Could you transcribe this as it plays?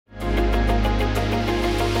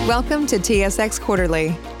Welcome to TSX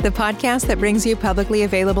Quarterly, the podcast that brings you publicly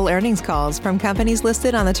available earnings calls from companies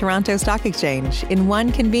listed on the Toronto Stock Exchange in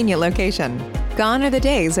one convenient location. Gone are the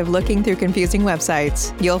days of looking through confusing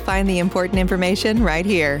websites. You'll find the important information right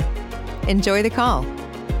here. Enjoy the call.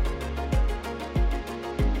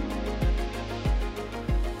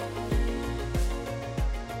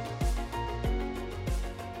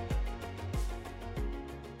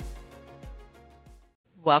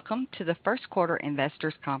 Welcome to the first quarter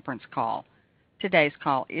investors conference call. Today's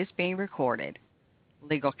call is being recorded.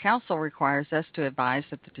 Legal counsel requires us to advise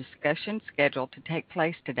that the discussion scheduled to take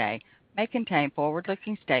place today may contain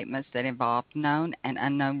forward-looking statements that involve known and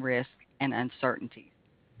unknown risks and uncertainties.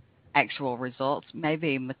 Actual results may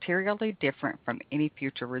be materially different from any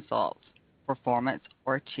future results, performance,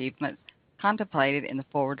 or achievements contemplated in the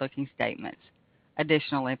forward-looking statements.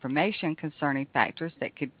 Additional information concerning factors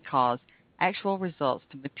that could cause actual results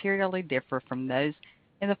to materially differ from those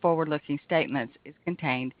in the forward-looking statements is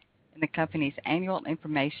contained in the company's annual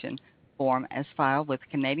information form as filed with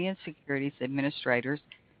Canadian Securities Administrators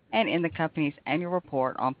and in the company's annual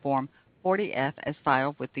report on Form 40F as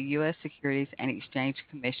filed with the U.S. Securities and Exchange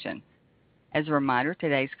Commission. As a reminder,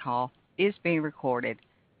 today's call is being recorded.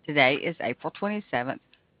 Today is April 27th,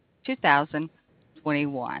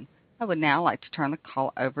 2021. I would now like to turn the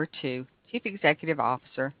call over to Chief Executive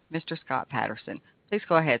Officer, Mr. Scott Patterson. Please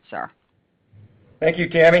go ahead, sir. Thank you,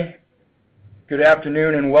 Tammy. Good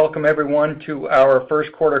afternoon and welcome everyone to our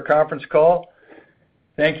first quarter conference call.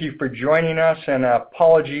 Thank you for joining us and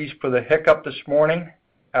apologies for the hiccup this morning.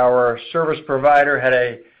 Our service provider had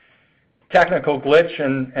a technical glitch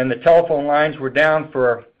and the telephone lines were down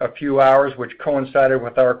for a few hours, which coincided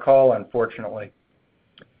with our call, unfortunately.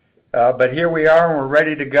 But here we are and we're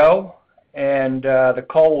ready to go. And the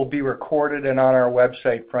call will be recorded and on our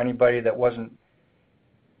website for anybody that wasn't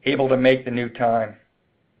able to make the new time.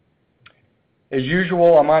 As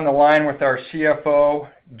usual, I'm on the line with our CFO,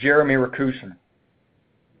 Jeremy Rakusin.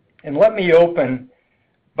 And let me open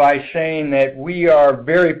by saying that we are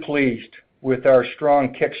very pleased with our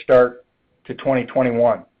strong kickstart to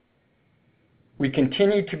 2021. We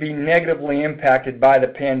continue to be negatively impacted by the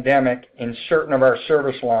pandemic in certain of our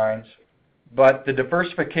service lines, but the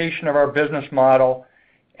diversification of our business model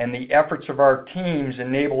and the efforts of our teams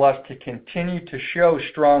enable us to continue to show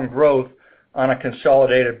strong growth on a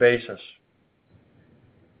consolidated basis.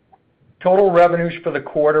 Total revenues for the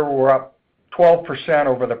quarter were up 12%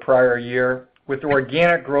 over the prior year, with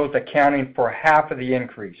organic growth accounting for half of the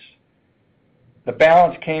increase. The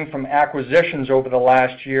balance came from acquisitions over the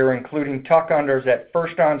last year, including tuck-unders at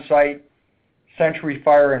First Onsite, Century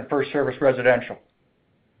Fire, and FirstService Residential.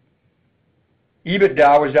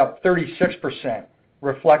 EBITDA was up 36%,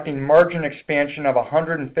 reflecting margin expansion of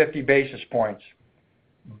 150 basis points.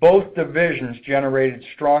 Both divisions generated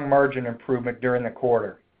strong margin improvement during the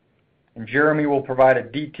quarter, and Jeremy will provide a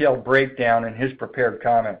detailed breakdown in his prepared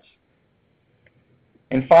comments.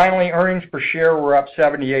 And finally, earnings per share were up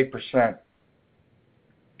 78%.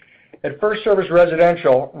 At FirstService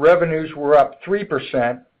Residential, revenues were up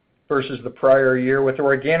 3% versus the prior year, with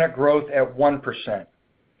organic growth at 1%.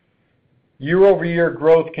 Year-over-year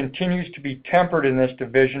growth continues to be tempered in this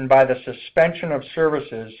division by the suspension of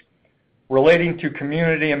services relating to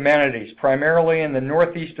community amenities, primarily in the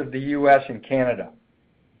northeast of the U.S. and Canada.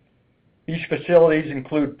 These facilities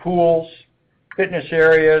include pools, fitness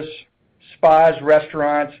areas, spas,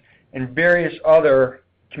 restaurants, and various other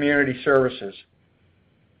community services.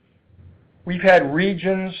 We've had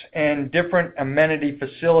regions and different amenity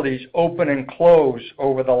facilities open and close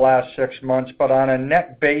over the last 6 months, but on a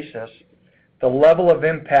net basis, the level of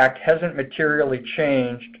impact hasn't materially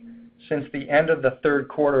changed since the end of the third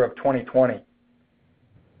quarter of 2020.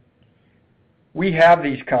 We have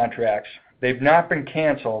these contracts. They've not been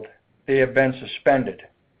canceled. They have been suspended.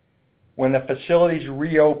 When the facilities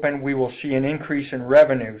reopen, we will see an increase in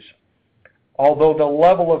revenues, although the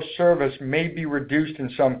level of service may be reduced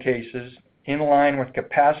in some cases in line with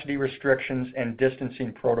capacity restrictions and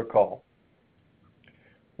distancing protocol.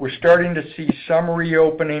 We're starting to see some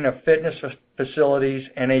reopening of fitness facilities,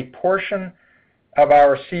 and a portion of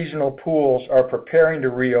our seasonal pools are preparing to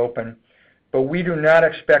reopen, but we do not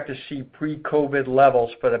expect to see pre-COVID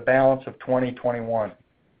levels for the balance of 2021.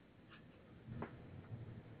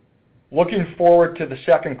 Looking forward to the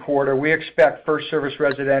second quarter, we expect FirstService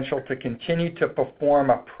Residential to continue to perform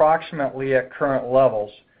approximately at current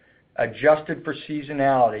levels, adjusted for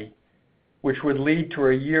seasonality, which would lead to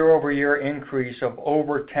a year-over-year increase of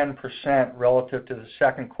over 10% relative to the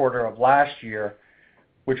second quarter of last year,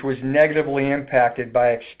 which was negatively impacted by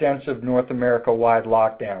extensive North America-wide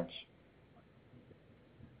lockdowns.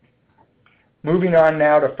 Moving on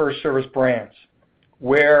now to FirstService Brands,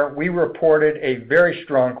 where we reported a very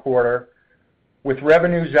strong quarter with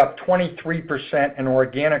revenues up 23% and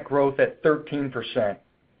organic growth at 13%.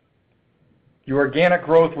 The organic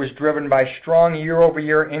growth was driven by strong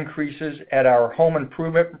year-over-year increases at our home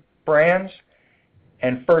improvement brands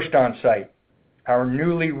and First Onsite, our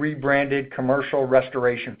newly rebranded commercial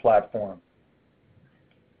restoration platform.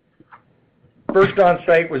 First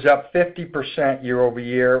Onsite was up 50%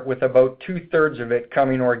 year-over-year, with about two-thirds of it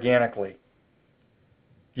coming organically.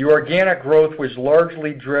 The organic growth was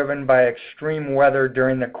largely driven by extreme weather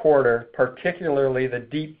during the quarter, particularly the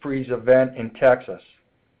deep freeze event in Texas.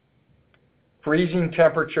 Freezing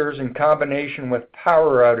temperatures in combination with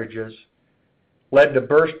power outages led to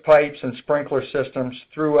burst pipes and sprinkler systems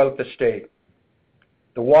throughout the state.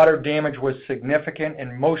 The water damage was significant,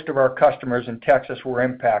 and most of our customers in Texas were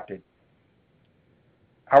impacted.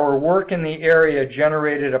 Our work in the area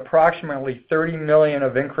generated approximately $30 million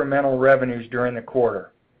of incremental revenues during the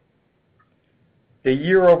quarter. The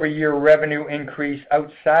year-over-year revenue increase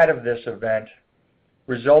outside of this event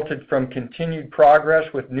resulted from continued progress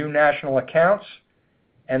with new national accounts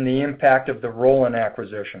and the impact of the Roland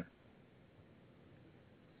acquisition.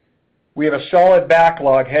 We have a solid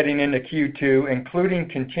backlog heading into Q2, including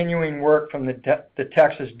continuing work from the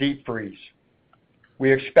Texas deep freeze.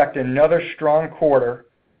 We expect another strong quarter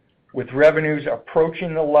with revenues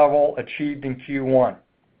approaching the level achieved in Q1,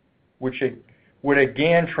 which would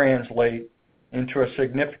again translate into a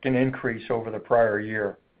significant increase over the prior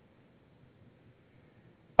year.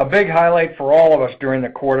 A big highlight for all of us during the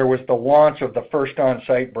quarter was the launch of the First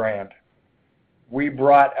Onsite brand. We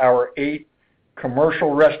brought our 8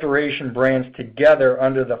 commercial restoration brands together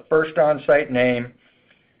under the First Onsite name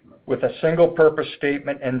with a single purpose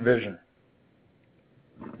statement and vision.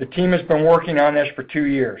 The team has been working on this for 2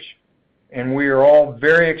 years, and we are all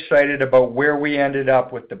very excited about where we ended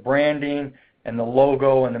up with the branding and the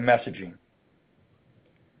logo and the messaging.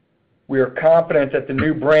 We are confident that the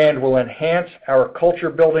new brand will enhance our culture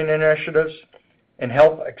building initiatives and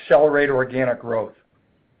help accelerate organic growth.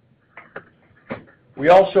 We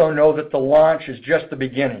also know that the launch is just the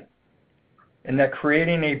beginning, and that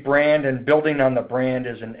creating a brand and building on the brand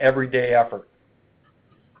is an everyday effort.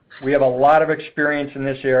 We have a lot of experience in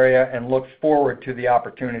this area and look forward to the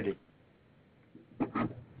opportunity.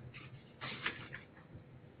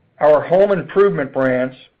 Our home improvement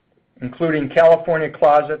brands, including California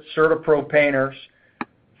Closets, CertaPro Painters,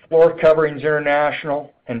 Floor Coverings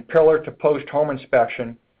International, and Pillar to Post Home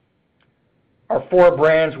Inspection, are 4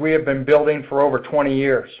 brands we have been building for over 20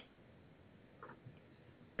 years.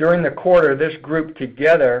 During the quarter, this group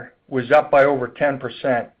together was up by over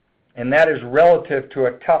 10%, and that is relative to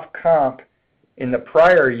a tough comp in the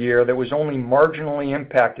prior year that was only marginally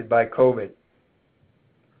impacted by COVID.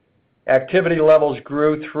 Activity levels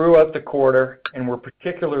grew throughout the quarter and were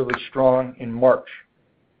particularly strong in March.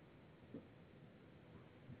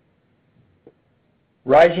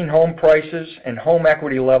 Rising home prices and home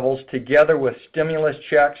equity levels, together with stimulus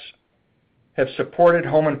checks, have supported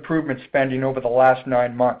home improvement spending over the last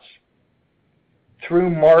 9 months. Through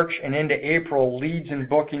March and into April, leads and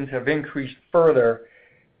bookings have increased further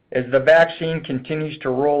as the vaccine continues to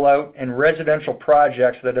roll out and residential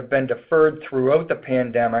projects that have been deferred throughout the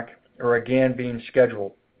pandemic are again being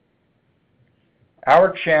scheduled.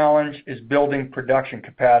 Our challenge is building production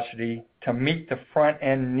capacity to meet the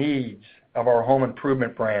front-end needs of our home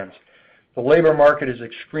improvement brands. The labor market is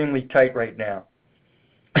extremely tight right now.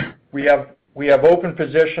 We have open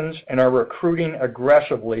positions and are recruiting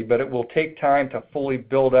aggressively, but it will take time to fully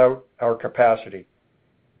build out our capacity.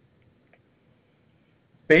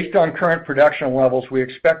 Based on current production levels, we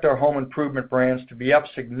expect our home improvement brands to be up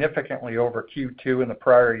significantly over Q2 in the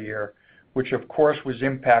prior year, which of course was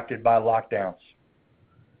impacted by lockdowns.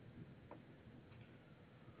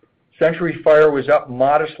 Century Fire was up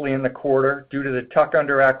modestly in the quarter due to the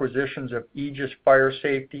tuck-under acquisitions of Aegis Fire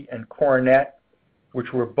Safety and Coronet,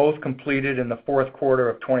 which were both completed in the fourth quarter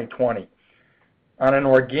of 2020. On an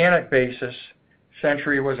organic basis,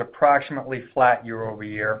 Century was approximately flat year over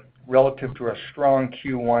year, relative to a strong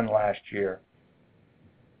Q1 last year.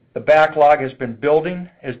 The backlog has been building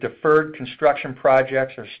as deferred construction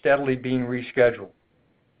projects are steadily being rescheduled.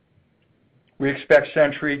 We expect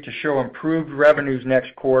Century to show improved revenues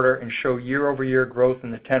next quarter and show year-over-year growth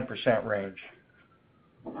in the 10% range.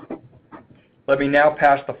 Let me now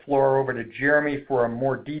pass the floor over to Jeremy for a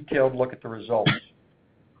more detailed look at the results.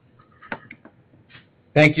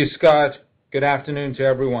 Thank you, Scott. Good afternoon to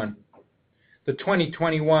everyone. The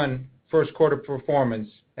 2021 first quarter performance,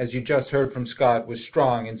 as you just heard from Scott, was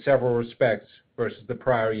strong in several respects versus the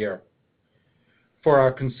prior year. For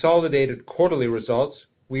our consolidated quarterly results,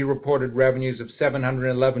 we reported revenues of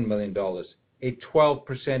 $711 million, a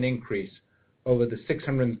 12% increase over the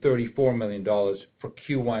 $634 million for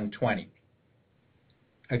Q1 20.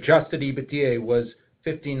 Adjusted EBITDA was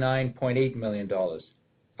 $59.8 million,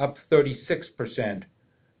 up 36%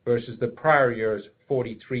 versus the prior year's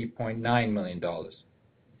 $43.9 million.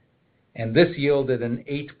 And this yielded an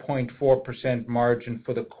 8.4% margin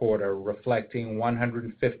for the quarter, reflecting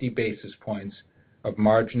 150 basis points of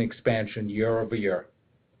margin expansion year over year.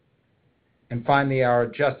 And finally, our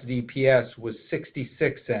adjusted EPS was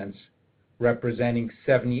 66 cents, representing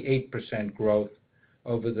 78% growth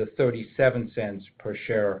over the 37 cents per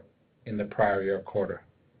share in the prior year quarter.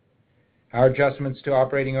 Our adjustments to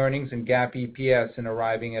operating earnings and GAAP EPS in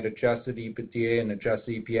arriving at adjusted EBITDA and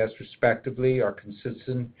adjusted EPS respectively are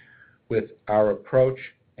consistent with our approach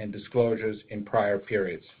and disclosures in prior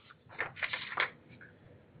periods.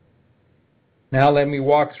 Now let me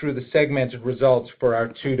walk through the segmented results for our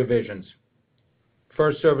two divisions.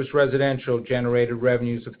 FirstService Residential generated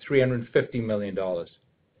revenues of $350 million,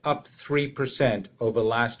 up 3% over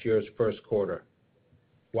last year's first quarter,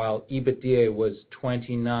 while EBITDA was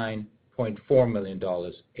 $29.4 million,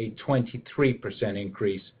 a 23%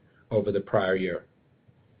 increase over the prior year.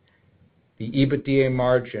 The EBITDA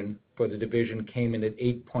margin for the division came in at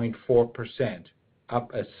 8.4%,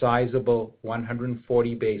 up a sizable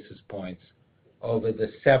 140 basis points over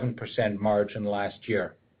the 7% margin last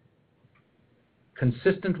year.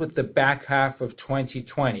 Consistent with the back half of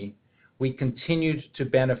 2020, we continued to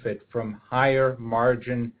benefit from higher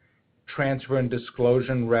margin transfer and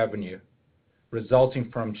disclosure revenue resulting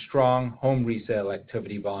from strong home resale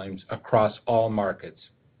activity volumes across all markets.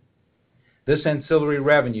 This ancillary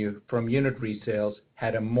revenue from unit resales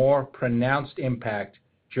had a more pronounced impact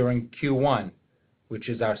during Q1, which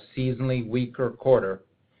is our seasonally weaker quarter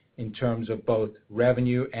in terms of both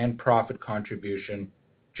revenue and profit contribution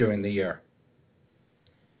during the year.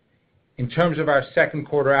 In terms of our second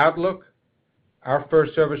quarter outlook, our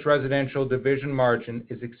FirstService Residential division margin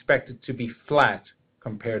is expected to be flat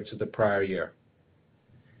compared to the prior year.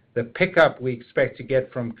 The pickup we expect to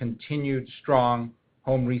get from continued strong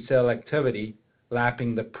home resale activity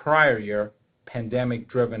lapping the prior year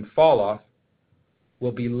pandemic-driven fall-off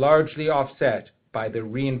will be largely offset by the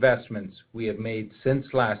reinvestments we have made since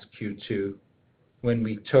last Q2 when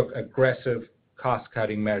we took aggressive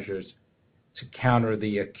cost-cutting measures to counter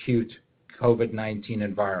the acute COVID-19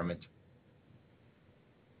 environment.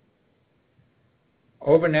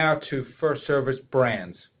 Over now to FirstService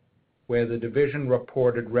Brands, where the division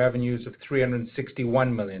reported revenues of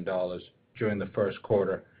 $361 million during the first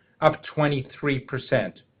quarter, up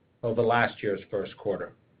 23% over last year's first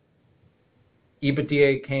quarter.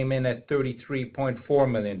 EBITDA came in at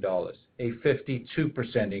 $33.4 million, a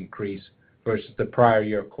 52% increase versus the prior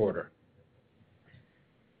year quarter.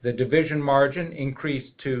 The division margin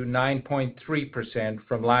increased to 9.3%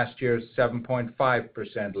 from last year's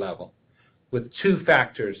 7.5% level, with two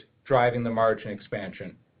factors driving the margin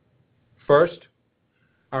expansion. First,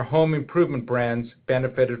 our home improvement brands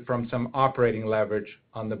benefited from some operating leverage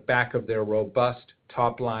on the back of their robust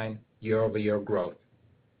top-line year-over-year growth.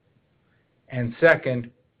 And second,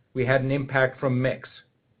 we had an impact from mix,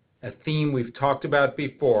 a theme we've talked about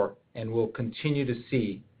before and will continue to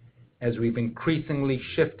see as we've increasingly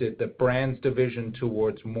shifted the brands division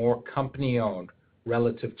towards more company-owned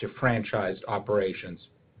relative to franchised operations.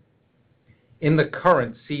 In the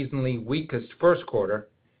current seasonally weakest first quarter,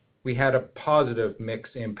 we had a positive mix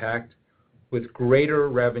impact with greater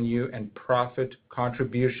revenue and profit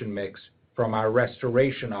contribution mix from our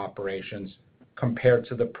restoration operations compared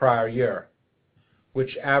to the prior year,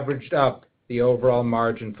 which averaged up the overall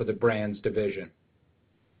margin for the brands division.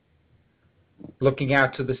 Looking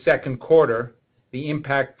out to the second quarter, the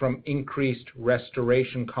impact from increased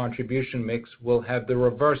restoration contribution mix will have the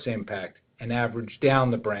reverse impact and average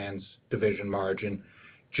down the brands division margin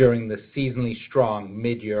during the seasonally strong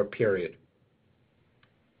mid-year period.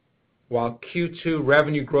 While Q2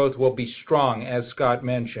 revenue growth will be strong, as Scott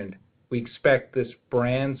mentioned, we expect this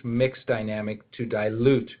brands mix dynamic to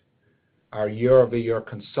dilute our year-over-year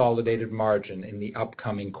consolidated margin in the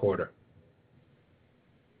upcoming quarter.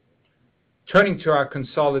 Turning to our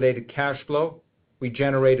consolidated cash flow, we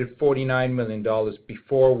generated $49 million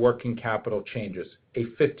before working capital changes, a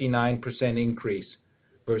 59% increase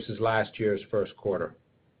versus last year's first quarter.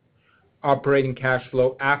 Operating cash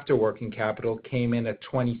flow after working capital came in at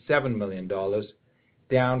 $27 million,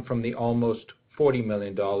 down from the almost $40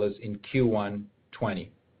 million in Q1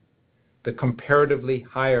 20. The comparatively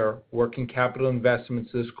higher working capital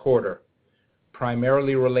investments this quarter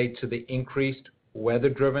primarily relate to the increased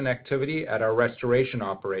weather-driven activity at our restoration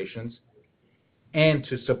operations and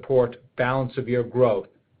to support balance of year growth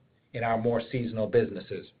in our more seasonal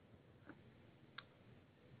businesses.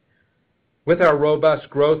 With our robust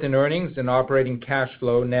growth in earnings and operating cash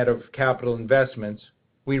flow net of capital investments,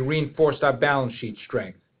 we reinforced our balance sheet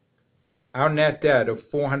strength. Our net debt of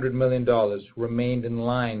 $400 million remained in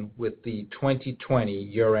line with the 2020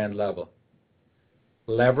 year-end level.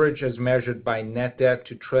 Leverage as measured by net debt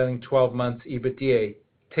to trailing 12 months EBITDA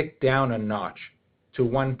ticked down a notch to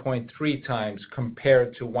 1.3 times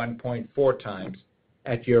compared to 1.4 times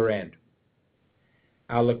at year-end.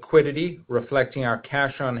 Our liquidity, reflecting our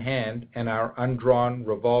cash on hand and our undrawn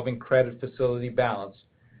revolving credit facility balance,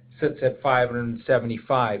 sits at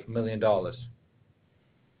 $575 million.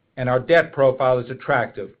 And our debt profile is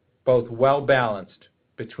attractive, both well-balanced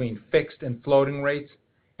between fixed and floating rates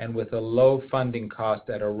and with a low funding cost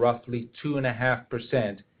at a roughly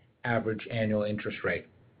 2.5% average annual interest rate.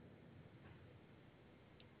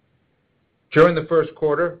 During the first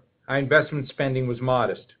quarter, our investment spending was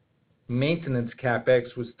modest. Maintenance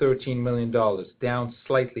CapEx was $13 million, down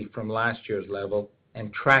slightly from last year's level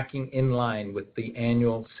and tracking in line with the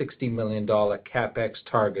annual $60 million CapEx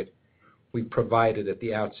target we provided at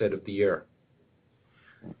the outset of the year.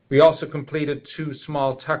 We also completed 2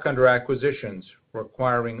 small tuck-under acquisitions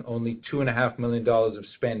requiring only $2.5 million of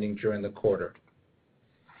spending during the quarter.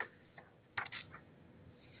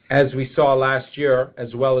 As we saw last year,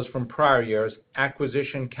 as well as from prior years,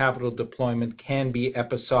 acquisition capital deployment can be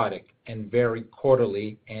episodic and vary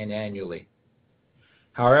quarterly and annually.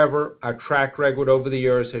 However, our track record over the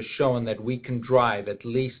years has shown that we can drive at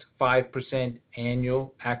least 5%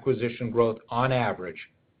 annual acquisition growth on average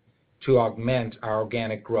to augment our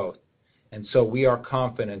organic growth, and so we are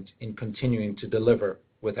confident in continuing to deliver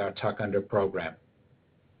with our tuck-under program.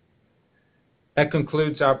 That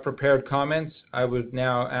concludes our prepared comments. I would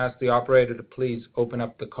now ask the operator to please open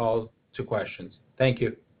up the call to questions. Thank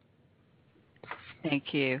you.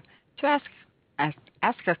 Thank you. To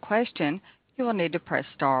ask a question, you will need to press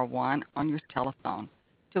star 1 on your telephone.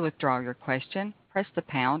 To withdraw your question, press the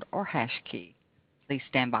pound or hash key. Please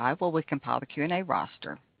stand by while we compile the Q&A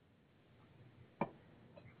roster.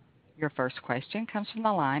 Your first question comes from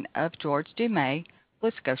the line of George Doumet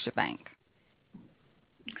with Scotiabank.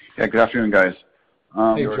 Yeah, good afternoon, guys.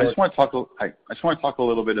 Hey, George. I just want to talk a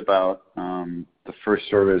little bit about the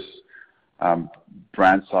FirstService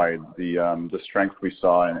brand side, the strength we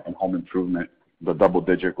saw in home improvement, the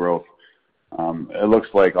double-digit growth. It looks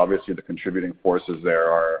like obviously the contributing forces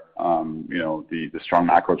there are the strong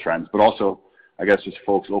macro trends, but also I guess just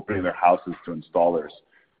folks opening their houses to installers.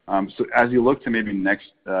 So as you look to maybe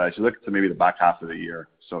the back half of the year,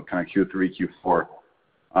 so kind of Q3, Q4.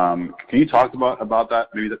 Can you talk about that,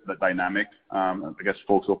 maybe the dynamic, I guess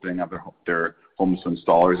folks opening up their homes to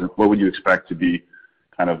installers, and what would you expect to be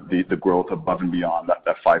kind of the growth above and beyond that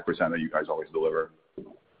 5% that you guys always deliver?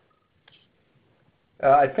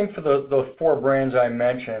 I think for those 4 brands I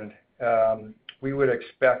mentioned, we would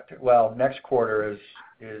expect, next quarter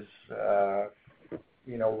is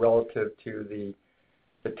relative to the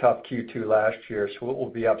tough Q2 last year, so it will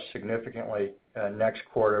be up significantly next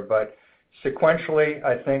quarter. But sequentially,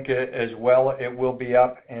 I think as well it will be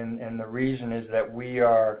up, and the reason is that we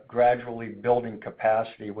are gradually building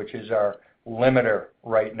capacity, which is our limiter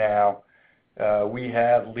right now. We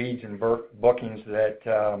have leads and bookings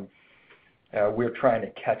that we're trying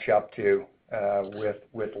to catch up to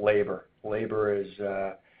with labor. Labor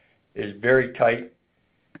is very tight,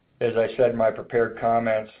 as I said in my prepared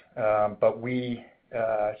comments, but we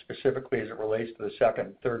specifically as it relates to the second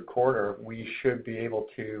and third quarter, we should be able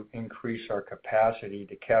to increase our capacity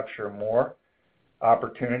to capture more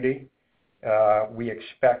opportunity. We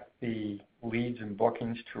expect the leads and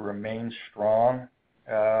bookings to remain strong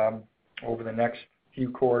over the next few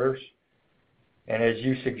quarters. And as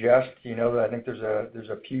you suggest, I think there's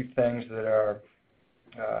a few things that are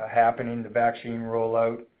happening. The vaccine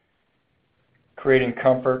rollout, creating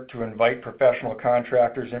comfort to invite professional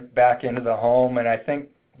contractors back into the home, and I think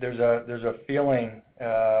there's a feeling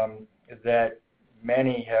that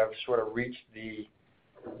many have sort of reached the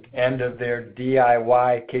end of their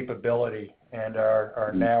DIY capability and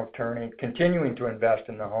are now continuing to invest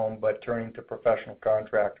in the home, but turning to professional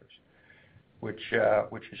contractors, which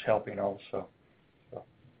is helping also. So.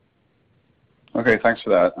 Okay, thanks for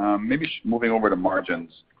that. Maybe moving over to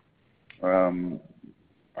margins.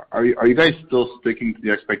 Are you guys still sticking to the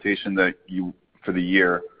expectation that for the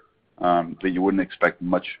year that you wouldn't expect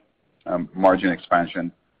much margin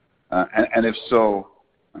expansion? And if so,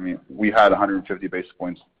 I mean, we had 150 basis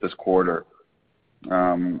points this quarter.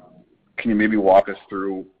 Can can you maybe walk us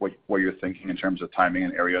through what you're thinking in terms of timing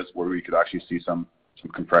and areas where we could actually see some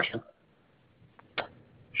compression?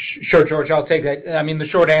 Sure, George, I'll take that. I mean, the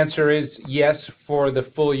short answer is yes for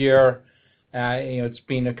the full year. It's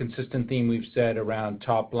been a consistent theme we've said around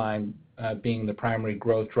top line being the primary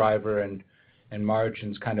growth driver and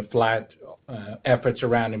margins kind of flat, efforts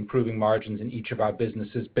around improving margins in each of our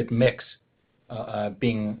businesses, but mix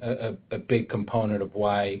being a big component of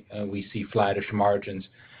why we see flattish margins.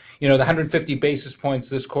 The 150 basis points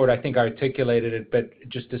this quarter, I think I articulated it, but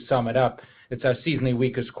just to sum it up, it's our seasonally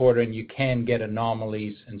weakest quarter, and you can get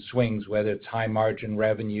anomalies and swings, whether it's high margin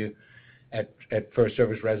revenue at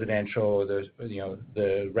FirstService Residential or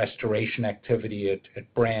the restoration activity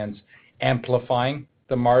at brands amplifying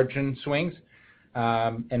the margin swings.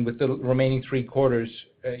 And with the remaining 3 quarters,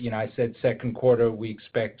 I said second quarter we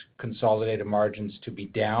expect consolidated margins to be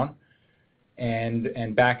down,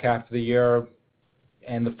 and back half of the year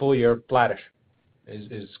and the full year flattish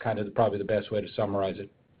is kind of probably the best way to summarize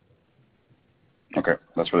it. Okay,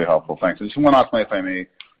 that's really helpful. Thanks. And just one last one, if I may.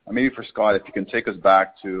 Maybe for Scott, if you can take us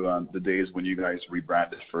back to the days when you guys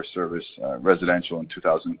rebranded FirstService Residential in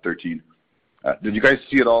 2013. Did you guys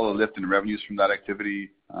see at all a lift in revenues from that activity?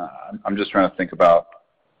 I'm just trying to think about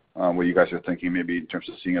what you guys are thinking, maybe in terms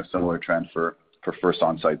of seeing a similar trend for First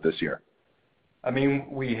Onsite this year. I mean,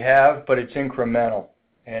 we have, but it's incremental,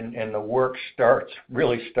 and the work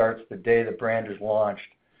really starts the day the brand is launched.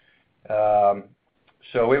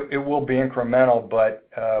 So it will be incremental, but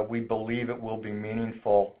we believe it will be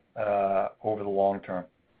meaningful over the long term.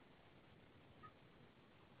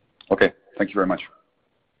 Okay, thank you very much.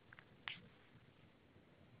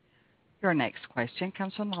 Your next question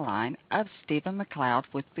comes from the line of Stephen MacLeod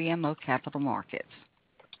with BMO Capital Markets.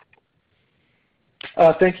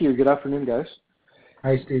 Thank you. Good afternoon, guys.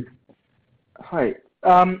 Hi, Steve. Hi.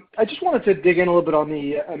 I just wanted to dig in a little bit on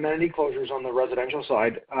the amenity closures on the residential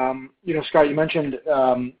side. Scott, you mentioned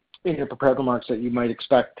in your prepared remarks that you might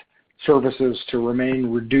expect services to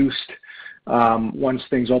remain reduced once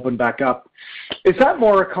things open back up. Is that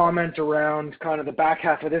more a comment around kind of the back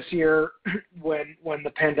half of this year when the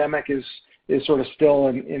pandemic is sort of still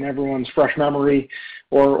in everyone's fresh memory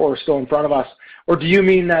or still in front of us? Or do you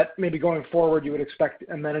mean that maybe going forward you would expect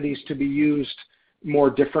amenities to be used more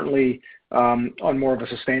differently on more of a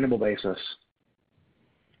sustainable basis?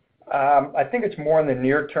 I think it's more in the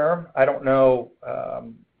near term. I don't know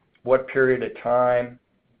what period of time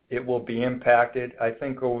it will be impacted. I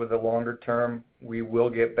think over the longer term we will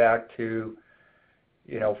get back to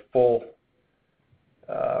full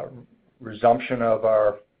resumption of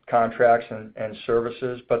our contracts and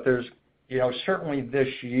services. But there's certainly this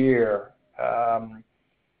year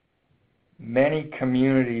many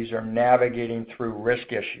communities are navigating through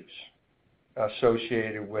risk issues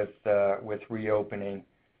associated with reopening.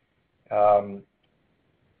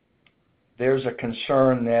 There's a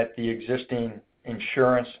concern that the existing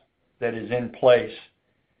insurance that is in place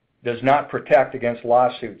does not protect against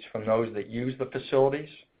lawsuits from those that use the facilities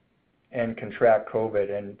and contract COVID.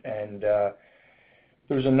 And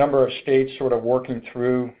there's a number of states sort of working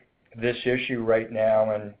through this issue right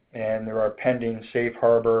now, and there are pending safe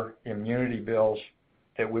harbor immunity bills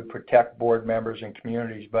that would protect board members and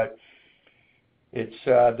communities. But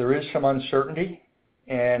there is some uncertainty,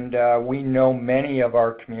 and we know many of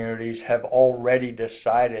our communities have already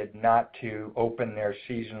decided not to open their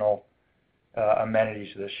seasonal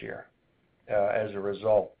amenities this year as a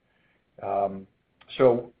result.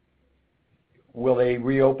 So will they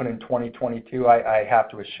reopen in 2022? I have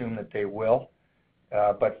to assume that they will.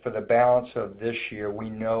 But for the balance of this year, we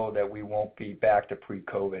know that we won't be back to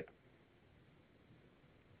pre-COVID.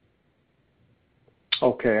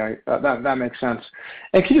 Okay, that makes sense.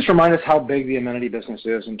 And can you just remind us how big the amenity business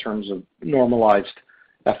is in terms of normalized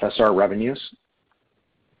FSR revenues?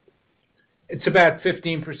 It's about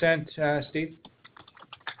 15%, Steve.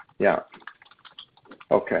 Yeah.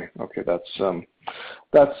 Okay,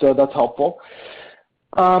 that's helpful.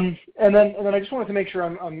 And then I just wanted to make sure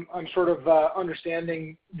I'm sort of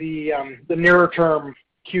understanding the nearer term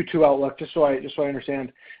Q2 outlook, just so I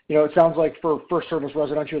understand. It sounds like for FirstService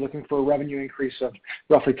Residential, you're looking for a revenue increase of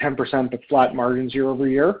roughly 10%, but flat margins year over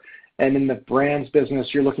year. And in the brands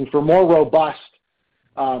business, you're looking for more robust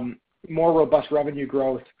revenue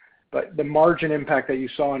growth, but the margin impact that you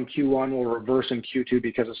saw in Q1 will reverse in Q2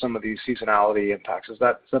 because of some of these seasonality impacts. Is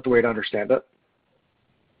that the way to understand it?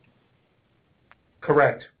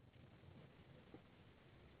 Correct.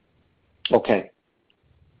 Okay,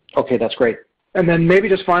 that's great. And then maybe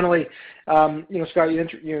just finally, Scott,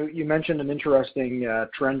 you mentioned an interesting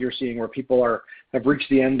trend you're seeing where people have reached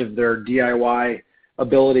the end of their DIY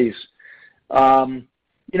abilities.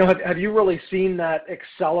 have you really seen that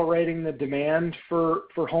accelerating the demand for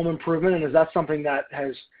home improvement? And is that something that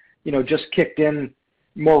has, just kicked in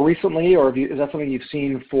more recently, or is that something you've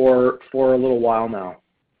seen for a little while now?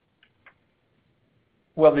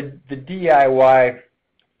 Well, the DIY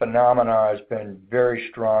phenomena has been very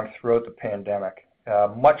strong throughout the pandemic,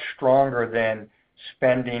 much stronger than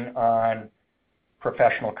spending on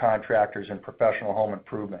professional contractors and professional home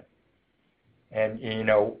improvement. And,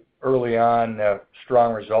 early on,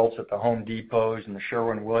 strong results at the Home Depots and the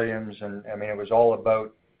Sherwin-Williams, and it was all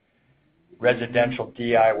about residential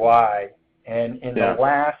DIY. And in the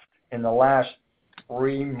last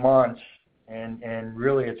 3 months, and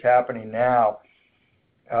really it's happening now,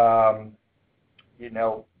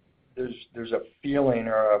 there's a feeling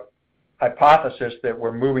or a hypothesis that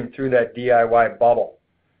we're moving through that DIY bubble.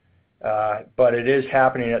 But it is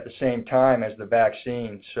happening at the same time as the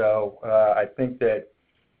vaccine. So I think that,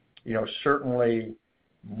 certainly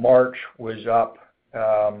March was up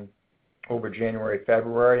over January,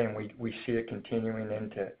 February, and we see it continuing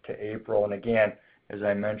into April. And again, as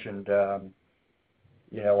I mentioned, our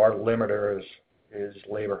limiter is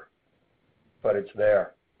labor, but it's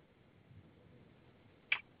there.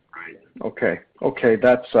 Right. Okay.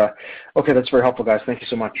 That's very helpful, guys. Thank you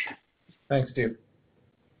so much. Thanks, Steve.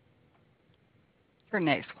 Your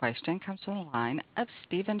next question comes from the line of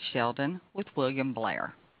Stephen Sheldon with William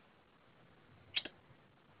Blair.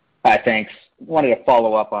 Hi, thanks. Wanted to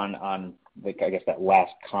follow up on that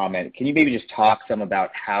last comment. Can you maybe just talk some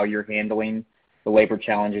about how you're handling the labor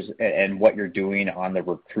challenges and what you're doing on the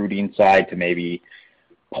recruiting side to maybe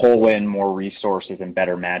pull in more resources and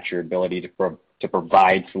better match your ability to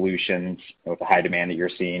provide solutions with the high demand that you're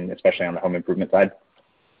seeing, especially on the home improvement side?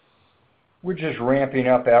 We're just ramping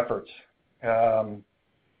up efforts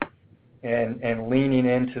and leaning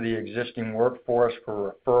into the existing workforce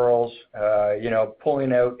for referrals,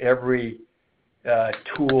 pulling out every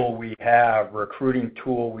tool we have, recruiting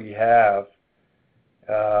tool we have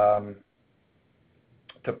to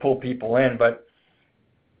pull people in. But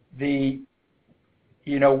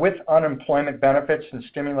with unemployment benefits and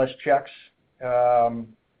stimulus checks,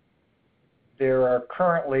 there are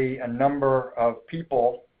currently a number of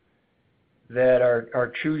people that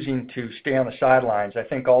are choosing to stay on the sidelines. I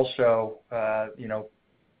think also,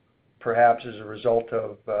 perhaps as a result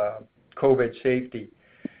of COVID safety.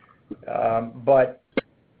 But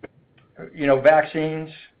vaccines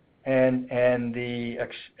and the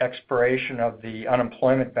expiration of the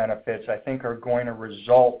unemployment benefits, I think, are going to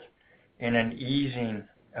result in an easing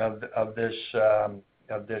of this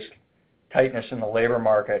tightness in the labor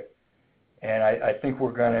market. And I think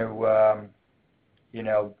we're going to,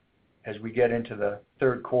 as we get into the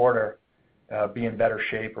third quarter, be in better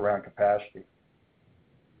shape around capacity.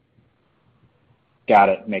 Got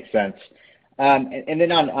it. Makes sense. And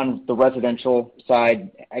then on the residential side,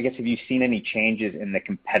 I guess, have you seen any changes in the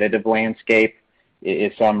competitive landscape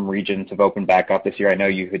as some regions have opened back up this year? I know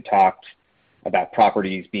you had talked about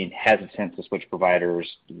properties being hesitant to switch providers,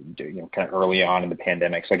 kind of early on in the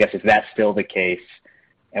pandemic. So I guess, is that still the case?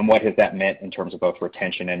 And what has that meant in terms of both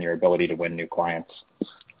retention and your ability to win new clients?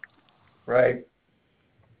 Right.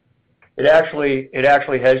 It actually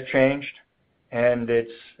has changed, and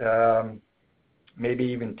it's maybe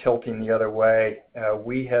even tilting the other way.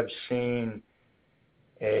 We have seen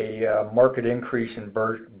a market increase in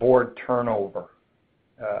board turnover.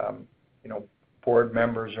 Board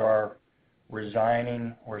members are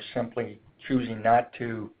resigning or simply choosing not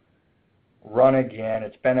to run again.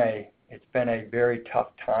 It's been a very tough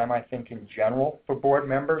time, I think, in general for board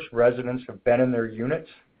members. Residents have been in their units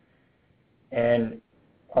and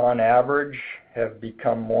on average have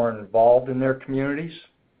become more involved in their communities.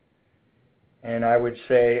 And I would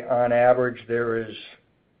say on average there is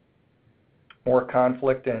more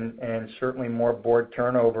conflict and certainly more board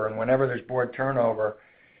turnover. And whenever there's board turnover,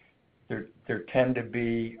 there tend to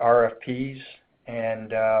be RFPs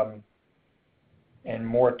and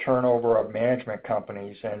more turnover of management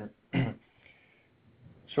companies. And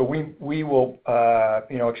so we will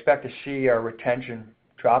expect to see our retention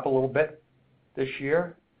drop a little bit this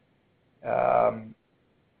year.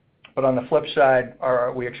 But on the flip side,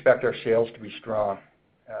 we expect our sales to be strong.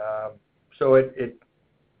 So it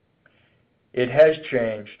has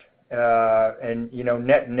changed. And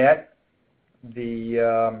net,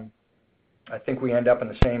 I think we end up in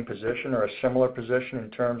the same position or a similar position in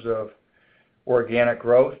terms of organic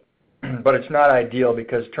growth. But it's not ideal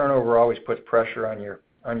because turnover always puts pressure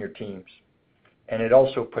on your teams, and it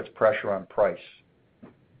also puts pressure on price.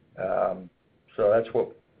 So that's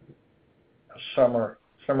what a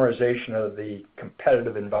summarization of the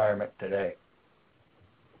competitive environment today.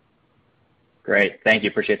 Great. Thank you.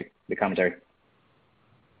 Appreciate the commentary.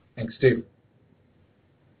 Thanks, Steve.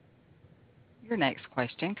 Your next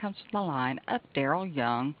question comes from the line of Daryl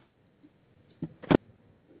Young.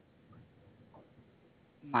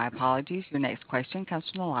 My apologies. Your next question comes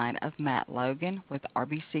from the line of Matt Logan with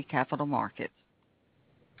RBC Capital Markets.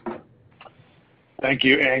 Thank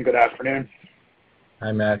you, and good afternoon.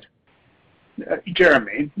 Hi, Matt.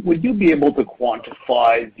 Jeremy, would you be able to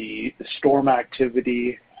quantify the storm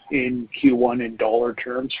activity in Q1 in dollar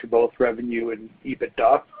terms for both revenue and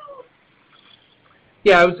EBITDA?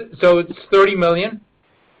 Yeah, so it's $30 million,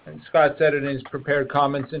 and Scott said it in his prepared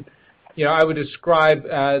comments. And I would describe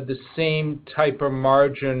the same type of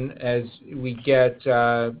margin as we get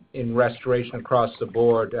in restoration across the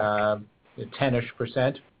board,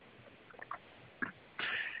 10-ish%.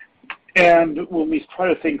 And when we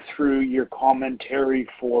try to think through your commentary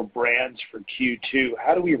for brands for Q2,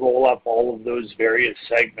 how do we roll up all of those various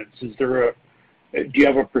segments? Do you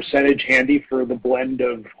have a percentage handy for the blend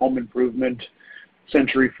of home improvement,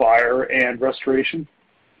 Century Fire, and restoration?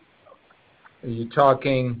 Are you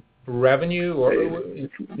talking revenue or in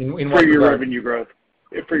for your revenue growth?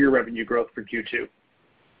 For your revenue growth for Q2.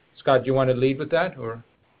 Scott, do you want to lead with that, or?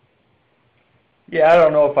 Yeah, I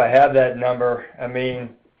don't know if I have that number. I mean,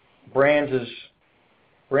 the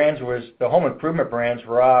home improvement brands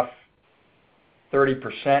were off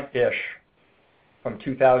 30%-ish from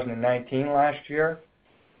 2019 last year,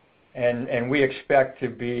 and we expect to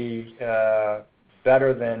be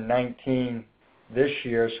better than 19 this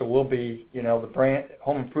year. So we'll be, the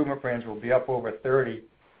home improvement brands will be up over 30.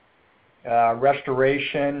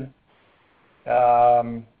 Restoration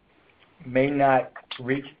may not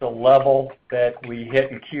reach the level that we hit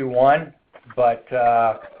in Q1, but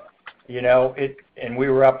and we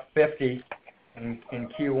were up 50 in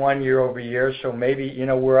Q1 year over year, so maybe,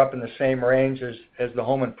 we're up in the same range as the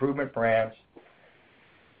home improvement brands.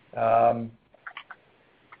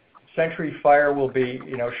 Century Fire will be,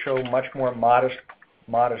 show much more modest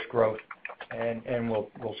growth, and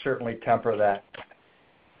we'll certainly temper that.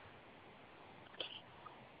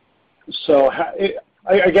 So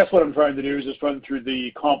I guess what I'm trying to do is just run through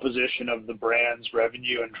the composition of the brand's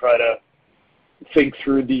revenue and try to think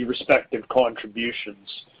through the respective contributions.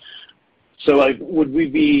 So would we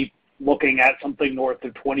be looking at something north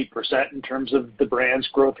of 20% in terms of the brand's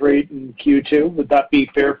growth rate in Q2? Would that be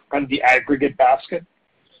fair for kind of the aggregate basket?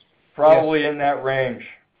 Probably in that range.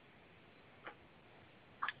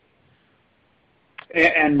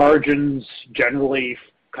 And margins generally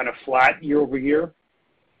kind of flat year over year?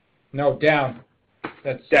 No, down.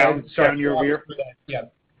 That's down year over year? Yeah.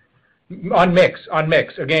 On mix.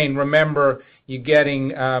 Again, remember, you're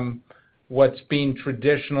getting what's been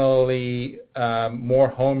traditionally more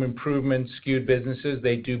home improvement skewed businesses.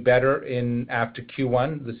 They do better after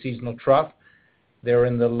Q1, the seasonal trough. They're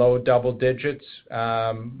in the low double digits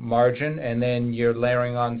margin, and then you're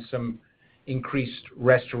layering on some increased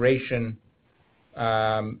restoration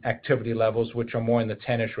activity levels, which are more in the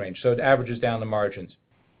 10-ish range. So it averages down the margins.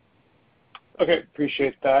 Okay,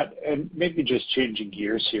 appreciate that. And maybe just changing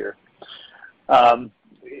gears here.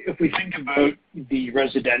 If we think about the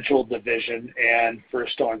residential division and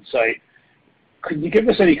First Onsite, could you give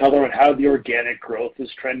us any color on how the organic growth is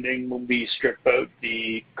trending when we strip out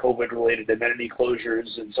the COVID-related amenity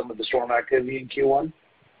closures and some of the storm activity in Q1?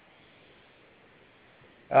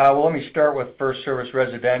 Well, let me start with FirstService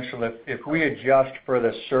Residential. If we adjust for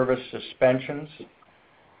the service suspensions,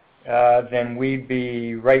 then we'd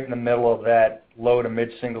be right in the middle of that low to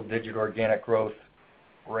mid-single-digit organic growth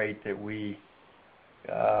rate that we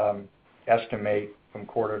estimate from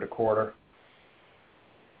quarter to quarter.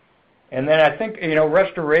 And then I think,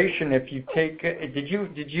 restoration, if you take, did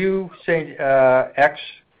you say ex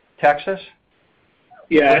Texas?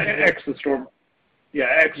 Yeah, ex the storm. Yeah,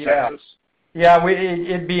 ex Texas. Yeah,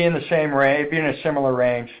 it'd be in the same range. It'd be in a similar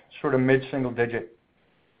range, sort of mid-single digit.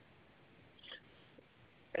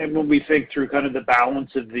 And when we think through kind of the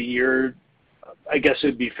balance of the year, I guess it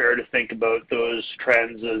would be fair to think about those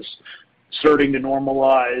trends as starting to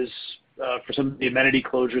normalize for some of the amenity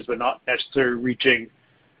closures, but not necessarily reaching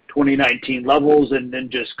 2019 levels, and then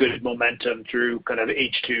just good momentum through kind of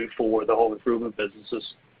H2 for the home improvement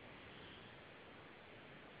businesses.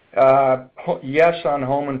 Yes on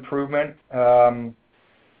home improvement, and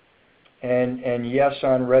yes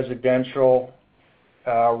on residential.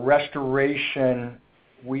 Restoration,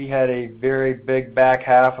 we had a very big back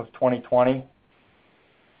half of 2020,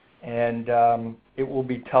 and it will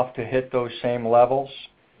be tough to hit those same levels,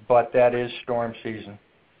 but that is storm season.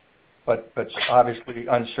 But obviously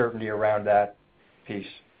uncertainty around that piece.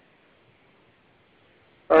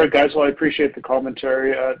 All right, guys. Well, I appreciate the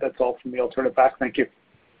commentary. That's all from me. I'll turn it back. Thank you.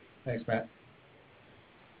 Thanks, Matt.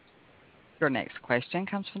 Your next question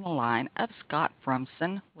comes from the line of Scott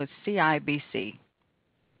Fromson with CIBC.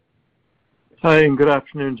 Hi, and good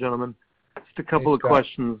afternoon, gentlemen. Just a couple of Scott.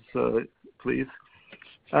 questions, please.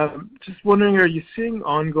 Just wondering, are you seeing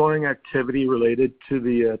ongoing activity related to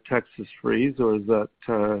the Texas freeze, or is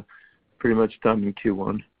that pretty much done in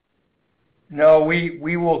Q1? No,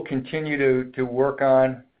 we will continue to work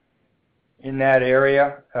on in that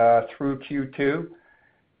area through Q2.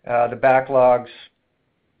 The backlogs,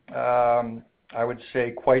 I would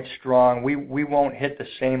say, quite strong. We won't hit the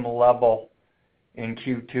same level in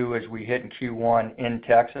Q2 as we hit in Q1 in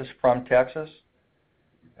Texas, from Texas.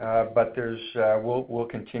 But we'll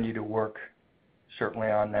continue to work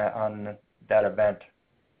certainly on that event.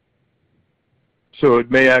 So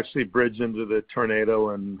it may actually bridge into the tornado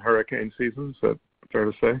and hurricane season. Is that fair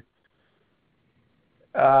to say?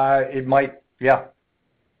 It might, yeah.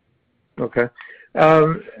 Okay.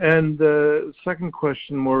 And the second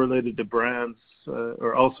question, more related to brands,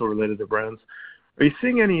 or also related to brands. Are you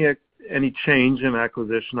seeing any change in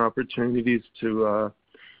acquisition opportunities to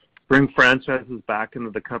bring franchises back into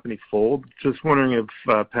the company fold? Just wondering if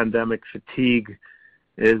pandemic fatigue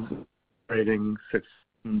is creating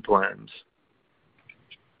succession plans.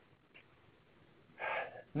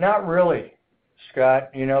 Not really, Scott.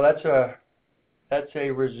 You know, that's a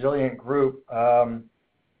resilient group. I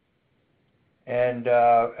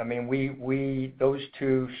mean, we those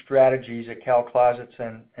two strategies at Cal Closets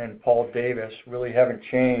and Paul Davis really haven't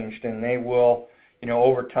changed, and they will, you know,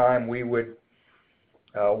 over time we would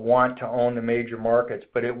want to own the major markets,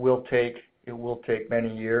 but it will take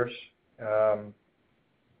many years, and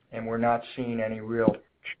we're not seeing any real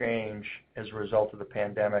change as a result of the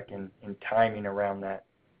pandemic in timing around that.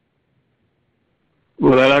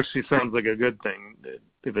 Well, that actually sounds like a good thing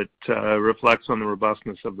if it reflects on the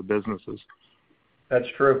robustness of the businesses. That's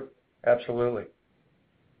true. Absolutely.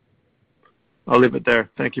 I'll leave it there.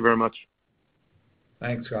 Thank you very much.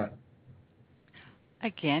 Thanks, Scott.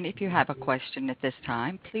 Again, if you have a question at this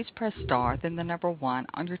time, please press star, then the number 1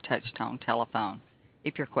 on your touch-tone telephone.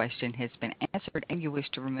 If your question has been answered and you wish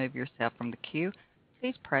to remove yourself from the queue,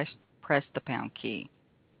 please press the pound key.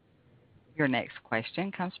 Your next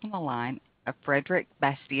question comes from the line of Frederic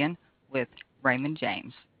Bastien with Raymond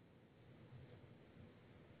James.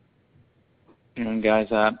 Good afternoon, guys.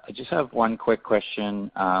 I just have one quick question,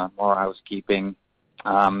 more housekeeping.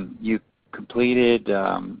 You completed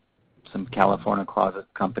some California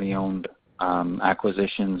Closet Company-owned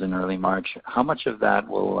acquisitions in early March. How much of that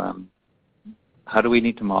will, how do we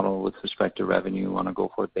need to model with respect to revenue on a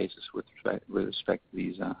go-forward basis with respect to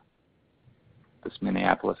these, this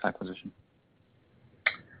Minneapolis acquisition?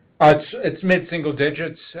 It's mid-single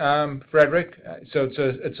digits, Frederick. So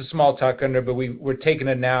it's a small tuck under, but we're taking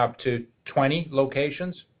it now up to 20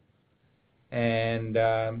 locations, and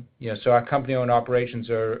you know, so our company-owned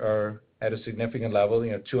operations are at a significant level,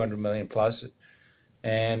 you know, $200 million plus,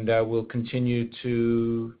 and we'll continue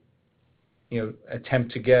to, you know,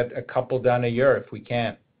 attempt to get a couple done a year if we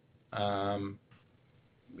can. Are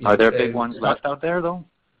there big ones left out there, though?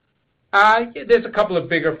 There's a couple of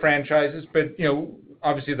bigger franchises, but you know,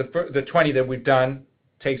 obviously the 20 that we've done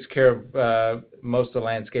takes care of most of the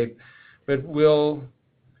landscape. But we'll,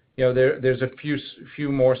 you know, there's a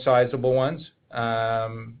few more sizable ones,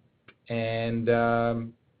 and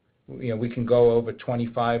you know, we can go over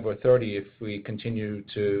 25 or 30 if we continue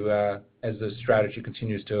to, as the strategy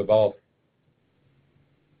continues to evolve.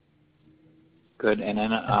 Good. And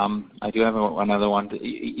then I do have another one.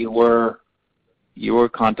 You were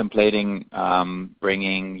contemplating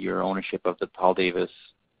bringing your ownership of the Paul Davis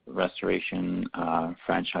restoration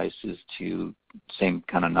franchises to same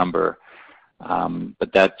kind of number,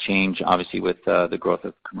 but that changed obviously with the growth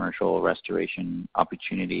of commercial restoration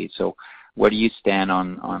opportunities. So, where do you stand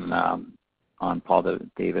on Paul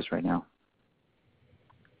Davis right now?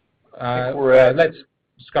 We're at let's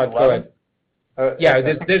Scott 11? Go ahead. Yeah,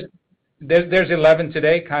 there's 11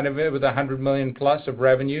 today, kind of with $100 million plus of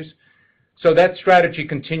revenues. So that strategy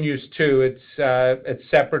continues too. It's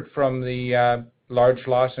separate from the large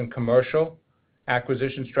loss and commercial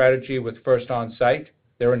acquisition strategy with First On-Site.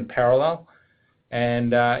 They're in parallel,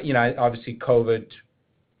 and you know, obviously COVID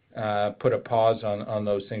put a pause on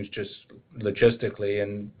those things just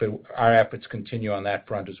logistically, but our efforts continue on that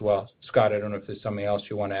front as well. Scott, I don't know if there's something else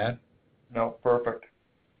you want to add. No, perfect.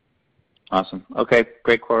 Awesome. Okay,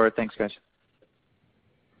 great quarter. Thanks, guys.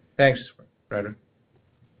 Thanks, Frederick.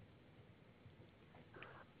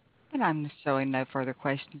 And I'm showing no further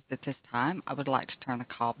questions at this time. I would like to turn the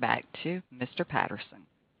call back to Mr. Patterson.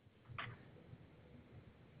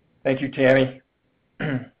 Thank you, Tammy.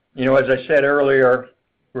 As I said earlier,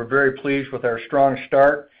 we're very pleased with our strong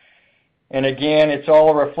start. And again, it's all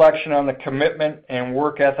a reflection on the commitment and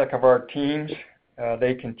work ethic of our teams.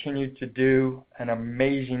 They continue to do an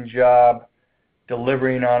amazing job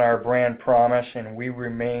delivering on our brand promise, and we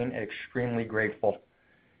remain extremely grateful.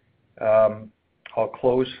 I'll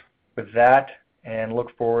close with that and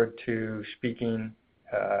look forward to speaking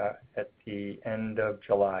at the end of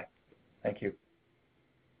July. Thank you.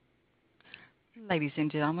 Ladies and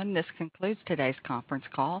gentlemen, this concludes today's conference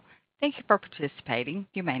call. Thank you for participating.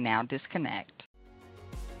 You may now disconnect.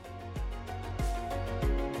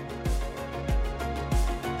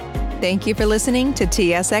 Thank you for listening to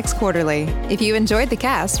TSX Quarterly. If you enjoyed the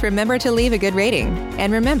cast, remember to leave a good rating.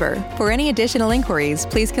 And remember, for any additional inquiries,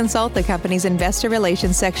 please consult the company's investor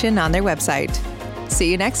relations section on their website. See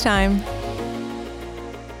you next time.